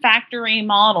whole factory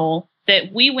model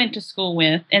that we went to school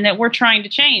with and that we're trying to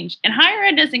change. And higher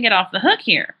ed doesn't get off the hook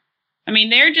here. I mean,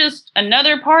 they're just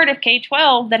another part of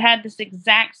K-12 that had this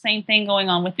exact same thing going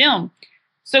on with them.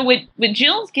 So what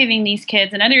Jill's giving these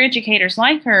kids and other educators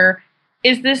like her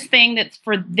is this thing that's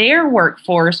for their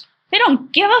workforce. They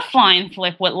don't give a flying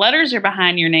flip what letters are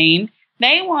behind your name.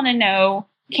 They want to know,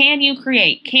 can you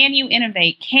create? Can you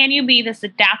innovate? Can you be this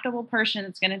adaptable person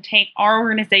that's going to take our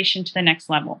organization to the next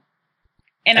level?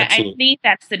 And I think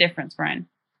that's the difference, Brian.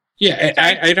 Yeah,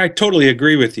 I totally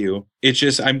agree with you. It's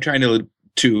just I'm trying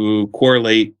to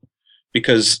correlate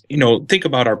because, think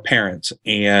about our parents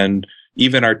and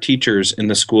even our teachers in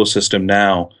the school system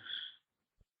now.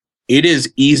 It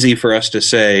is easy for us to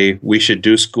say we should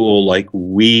do school like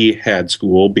we had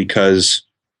school because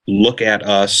look at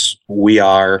us, we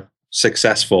are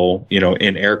successful,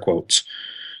 in air quotes.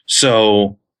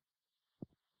 So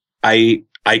I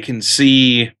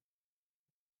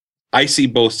see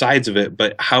both sides of it,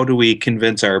 but how do we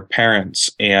convince our parents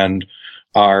and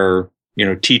our,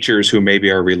 teachers who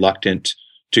maybe are reluctant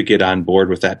to get on board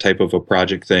with that type of a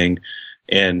project thing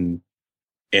and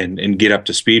get up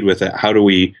to speed with it? How do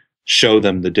we show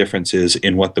them the differences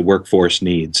in what the workforce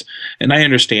needs? And I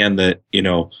understand that,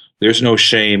 there's no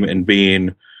shame in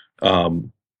being,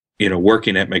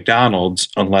 working at McDonald's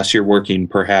unless you're working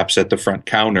perhaps at the front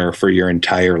counter for your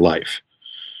entire life.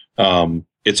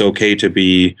 It's okay to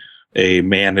be a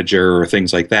manager or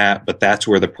things like that, but that's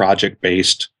where the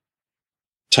project-based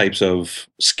types of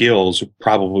skills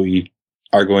probably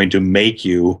are going to make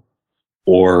you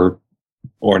or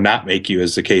not make you,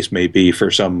 as the case may be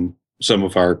for some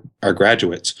of our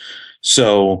graduates.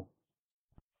 So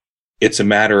it's a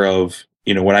matter of,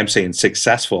 when I'm saying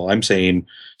successful, I'm saying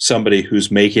somebody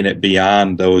who's making it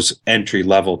beyond those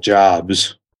entry-level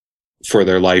jobs for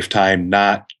their lifetime,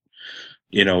 not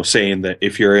saying that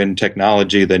if you're in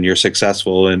technology, then you're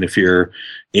successful. And if you're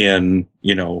in,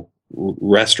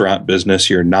 restaurant business,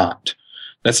 you're not.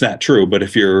 That's not true. But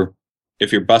if you're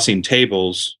bussing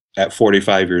tables at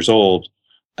 45 years old,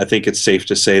 I think it's safe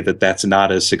to say that that's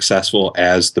not as successful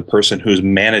as the person who's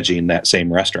managing that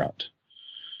same restaurant.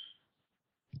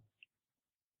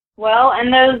 Well,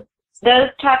 and those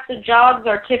types of jobs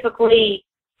are typically,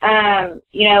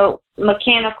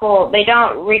 mechanical. They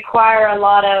don't require a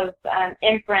lot of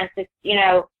inference. It's,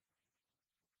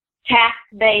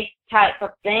 task-based type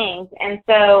of things. And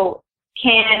so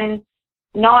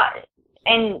not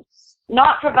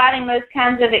providing those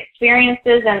kinds of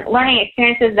experiences and learning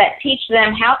experiences that teach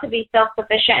them how to be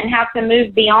self-sufficient and how to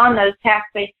move beyond those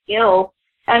task-based skills.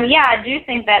 I do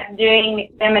think that's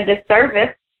doing them a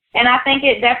disservice. And I think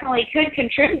it definitely could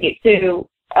contribute to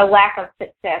a lack of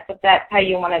success, if that's how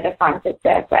you want to define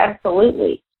success.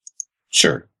 Absolutely.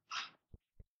 Sure.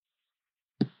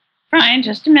 Brian,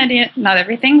 just a minute. Not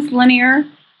everything's linear.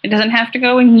 It doesn't have to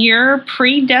go in your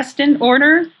predestined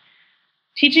order.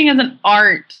 Teaching is an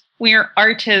art. We are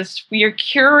artists. We are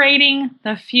curating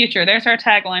the future. There's our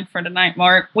tagline for tonight,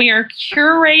 Mark. We are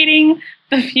curating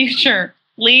the future.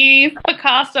 Leave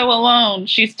Picasso alone.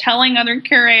 She's telling other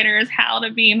curators how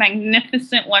to be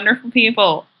magnificent, wonderful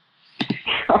people.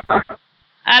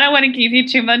 I don't want to keep you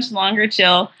too much longer,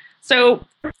 Jill. So,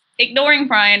 ignoring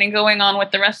Brian and going on with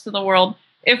the rest of the world,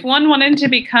 if one wanted to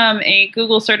become a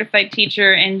Google certified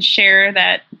teacher and share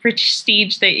that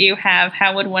prestige that you have,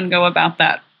 how would one go about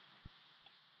that?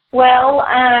 Well,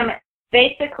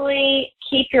 basically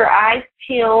keep your eyes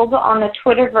peeled on the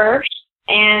Twitterverse,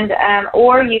 and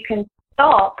or you can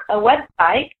stalk a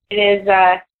website. It is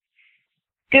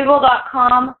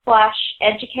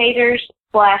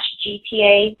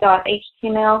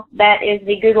google.com/educators/gta.html. That is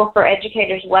the Google for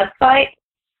Educators website.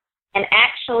 And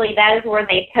actually, that is where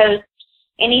they post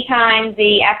anytime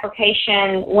the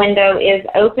application window is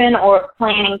open or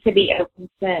planning to be open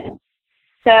soon.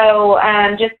 So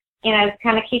just,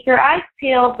 kind of keep your eyes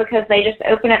peeled, because they just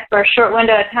open it for a short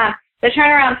window of time. The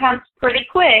turnaround time's pretty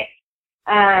quick.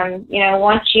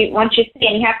 Once you see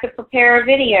it, you have to prepare a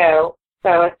video.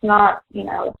 So it's not, it's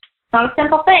not a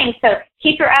simple thing. So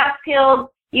keep your eyes peeled.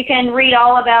 You can read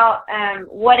all about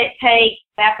what it takes,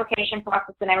 the application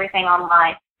process and everything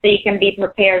online, so you can be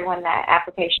prepared when that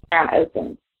application round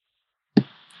opens.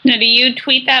 Now, do you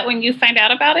tweet that when you find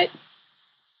out about it?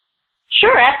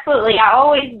 Sure, absolutely. I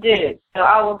always do. So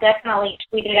I will definitely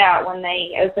tweet it out when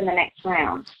they open the next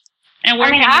round. And where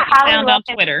can you be found on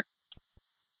Twitter?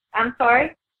 I'm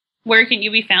sorry? Where can you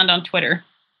be found on Twitter?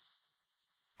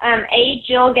 A.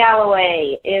 Jill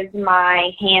Galloway is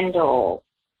my handle.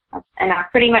 And I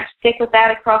pretty much stick with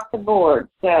that across the board.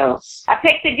 So I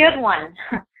picked a good one.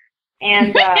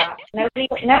 And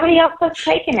nobody else has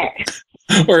taken it.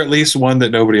 Or at least one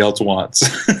that nobody else wants.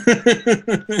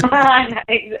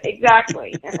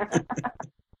 Exactly.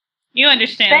 You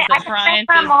understand that Brian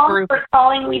my is mom group. for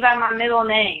calling me by my middle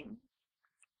name.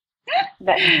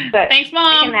 But thanks,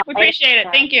 Mom. We appreciate it.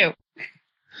 Thank you.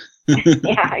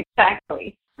 Yeah,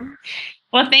 exactly.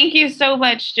 Well, thank you so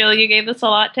much, Jill. You gave us a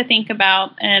lot to think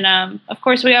about. And, of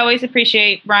course, we always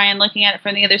appreciate Brian looking at it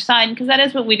from the other side, because that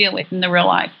is what we deal with in the real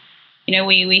life.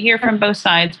 We hear from both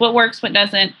sides, what works, what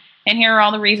doesn't, and here are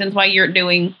all the reasons why you're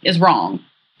doing is wrong.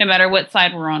 No matter what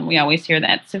side we're on, we always hear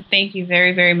that. So thank you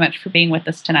very, very much for being with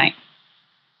us tonight.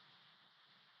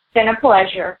 It's been a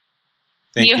pleasure.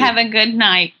 Thank you. Have a good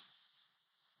night.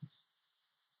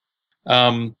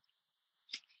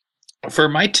 For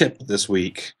my tip this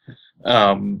week,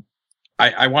 I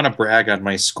want to brag on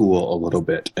my school a little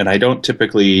bit. And I don't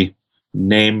typically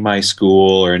name my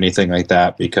school or anything like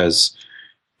that, because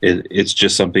it's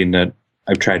just something that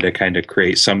I've tried to kind of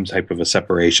create some type of a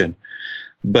separation.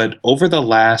 But over the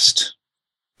last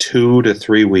 2 to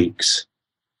 3 weeks,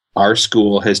 our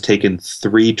school has taken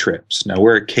 3 trips. Now,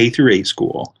 we're a K through 8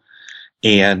 school.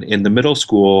 And in the middle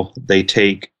school, they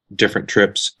take different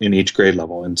trips in each grade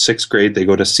level. In 6th grade, they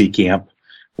go to Sea Camp,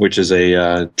 which is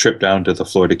a trip down to the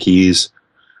Florida Keys.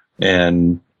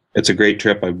 And it's a great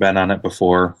trip. I've been on it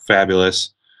before.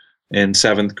 Fabulous. In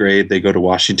 7th grade, they go to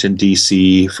Washington,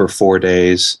 D.C. for 4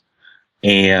 days,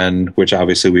 and which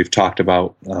obviously we've talked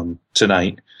about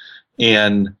tonight.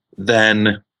 And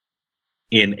then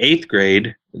in 8th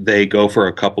grade, they go for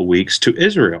a couple weeks to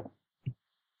Israel.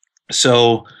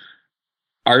 So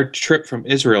our trip from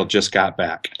Israel just got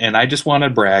back. And I just want to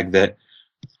brag that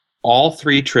all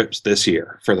 3 trips this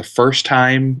year, for the first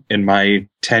time in my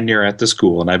tenure at the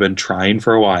school, and I've been trying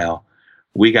for a while,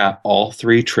 we got all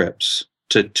 3 trips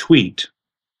to tweet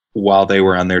while they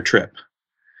were on their trip.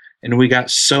 And we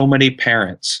got so many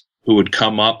parents who would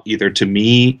come up either to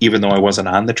me, even though I wasn't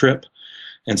on the trip,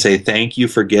 and say, thank you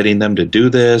for getting them to do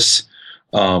this.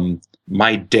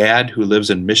 My dad, who lives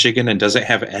in Michigan and doesn't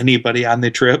have anybody on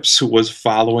the trips, was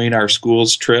following our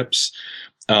school's trips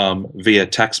via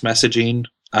text messaging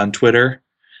on Twitter.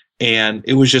 And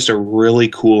it was just a really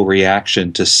cool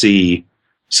reaction to see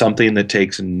something that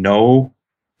takes no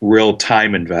real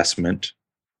time investment,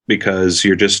 because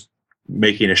you're just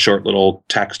making a short little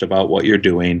text about what you're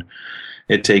doing.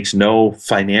 It takes no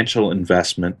financial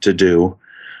investment to do,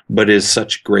 but is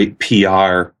such great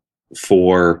PR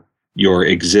for your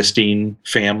existing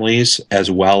families,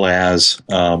 as well as,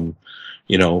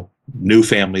 new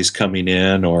families coming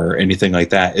in or anything like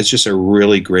that. It's just a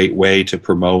really great way to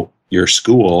promote your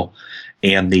school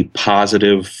and the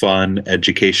positive, fun,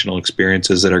 educational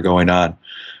experiences that are going on.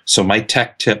 So my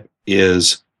tech tip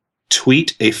is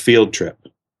tweet a field trip.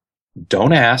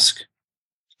 Don't ask,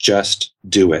 just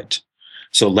do it.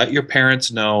 So let your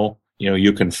parents know,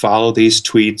 you can follow these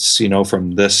tweets,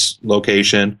 from this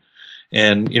location.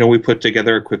 And, we put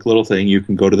together a quick little thing. You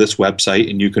can go to this website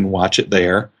and you can watch it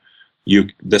there.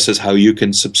 This is how you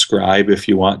can subscribe if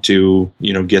you want to,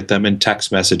 get them in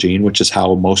text messaging, which is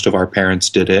how most of our parents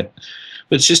did it.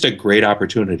 But it's just a great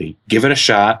opportunity. Give it a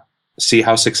shot, see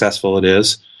how successful it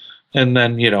is, and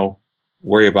then,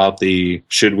 worry about the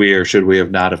should we or should we have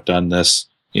not have done this,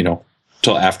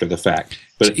 till after the fact.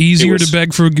 But it's easier to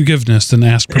beg for forgiveness than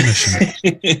ask permission.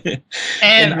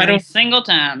 Every single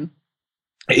time.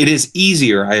 It is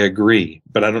easier, I agree,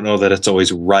 but I don't know that it's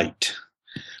always right.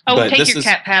 Oh, but take your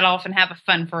cat pad off and have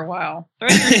fun for a while.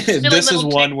 This is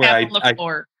one where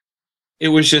it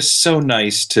was just so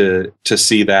nice to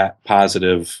see that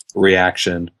positive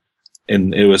reaction.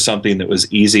 And it was something that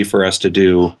was easy for us to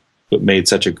do, but made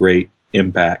such a great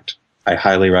impact. I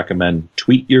highly recommend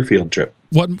Tweet Your Field Trip.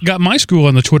 What got my school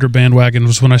on the Twitter bandwagon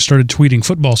was when I started tweeting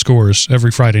football scores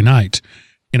every Friday night.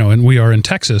 And we are in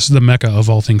Texas, the mecca of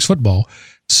all things football.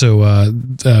 So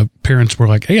parents were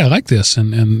like, hey, I like this.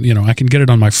 And I can get it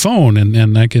on my phone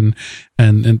and I can,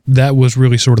 and that was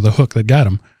really sort of the hook that got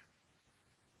them.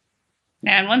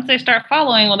 And once they start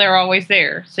following, well, they're always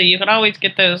there. So you could always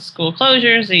get those school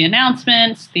closures, the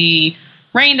announcements, the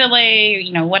rain delay,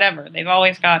 whatever. They've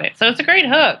always got it. So it's a great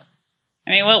hook. I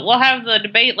mean, we'll have the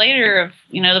debate later of,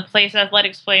 the place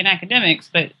athletics play in academics,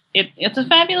 but it's a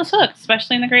fabulous hook,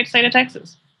 especially in the great state of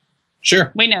Texas.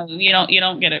 Sure. We know you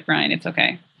don't get it, Brian. It's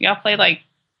okay. Y'all play like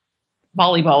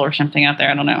volleyball or something out there.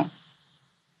 I don't know.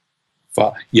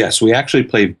 Yes, we actually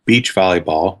play beach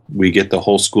volleyball. We get the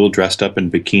whole school dressed up in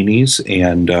bikinis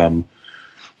and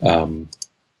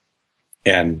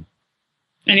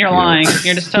you're lying.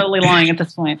 You're just totally lying at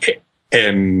this point.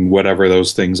 And whatever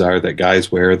those things are that guys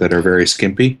wear that are very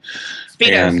skimpy.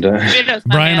 Speedos. And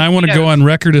Brian, I want to go on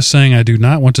record as saying I do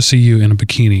not want to see you in a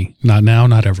bikini. Not now,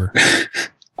 not ever.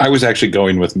 I was actually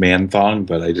going with man thong,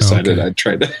 but I decided I'd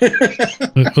try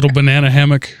to. A little banana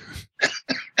hammock.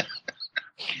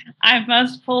 I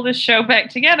must pull this show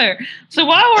back together. So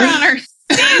while we're on our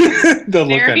the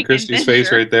look on Christy's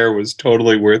face right there was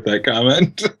totally worth that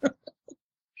comment.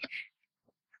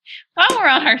 While we're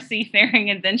on our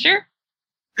seafaring adventure,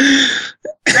 Brian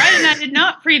and I did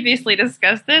not previously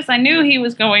discuss this. I knew he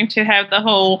was going to have the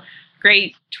whole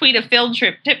great tweet a field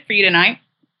trip tip for you tonight.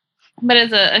 But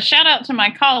as a shout out to my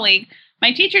colleague,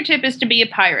 my teacher tip is to be a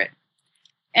pirate.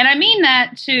 And I mean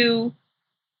that to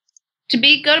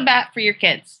go to bat for your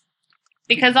kids.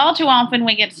 Because all too often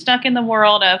we get stuck in the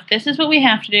world of this is what we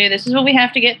have to do, this is what we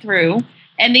have to get through,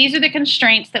 and these are the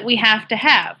constraints that we have to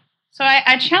have. So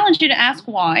I challenge you to ask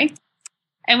why.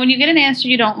 And when you get an answer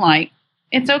you don't like,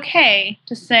 it's okay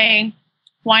to say,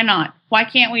 why not? Why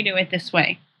can't we do it this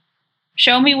way?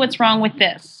 Show me what's wrong with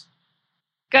this.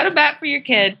 Go to bat for your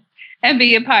kid and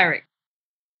be a pirate.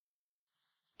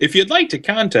 If you'd like to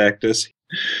contact us,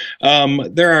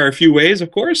 there are a few ways,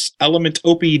 of course.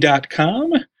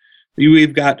 elementop.com.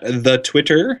 We've got the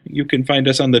Twitter. You can find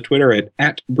us on the Twitter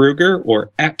at Bruger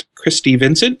or at Christy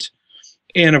Vincent.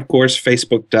 And, of course,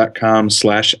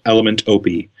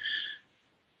 facebook.com/elementop.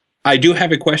 I do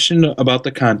have a question about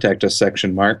the contact us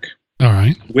section, Mark. All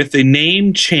right. With the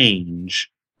name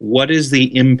change, what is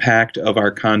the impact of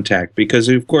our contact? Because,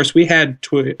 of course, we had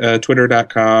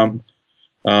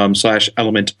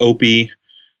twitter.com/elementop.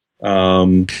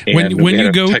 When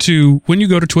you go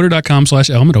to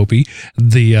twitter.com/elementop,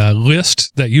 the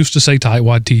list that used to say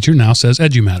Tightwad Teacher now says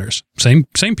EduMatters. Same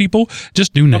people,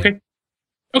 just new name.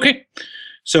 Okay.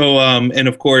 So, and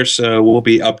of course, we'll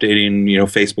be updating,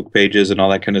 Facebook pages and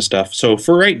all that kind of stuff. So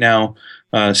for right now,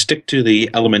 stick to the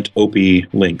ElementOP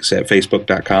links at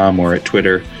facebook.com or at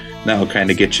Twitter. That'll kind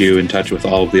of get you in touch with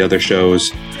all of the other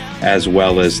shows, as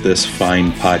well as this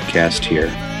fine podcast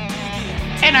here.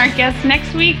 And our guest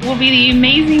next week will be the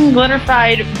amazing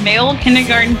glitterified male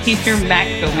kindergarten teacher, Mac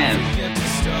Gomez.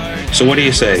 So what do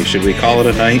you say? Should we call it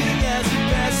a night?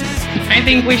 I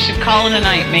think we should call it a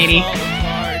night, matey.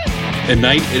 A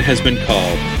night it has been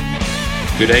called.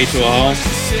 Good day to all.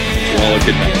 To all a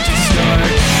good night.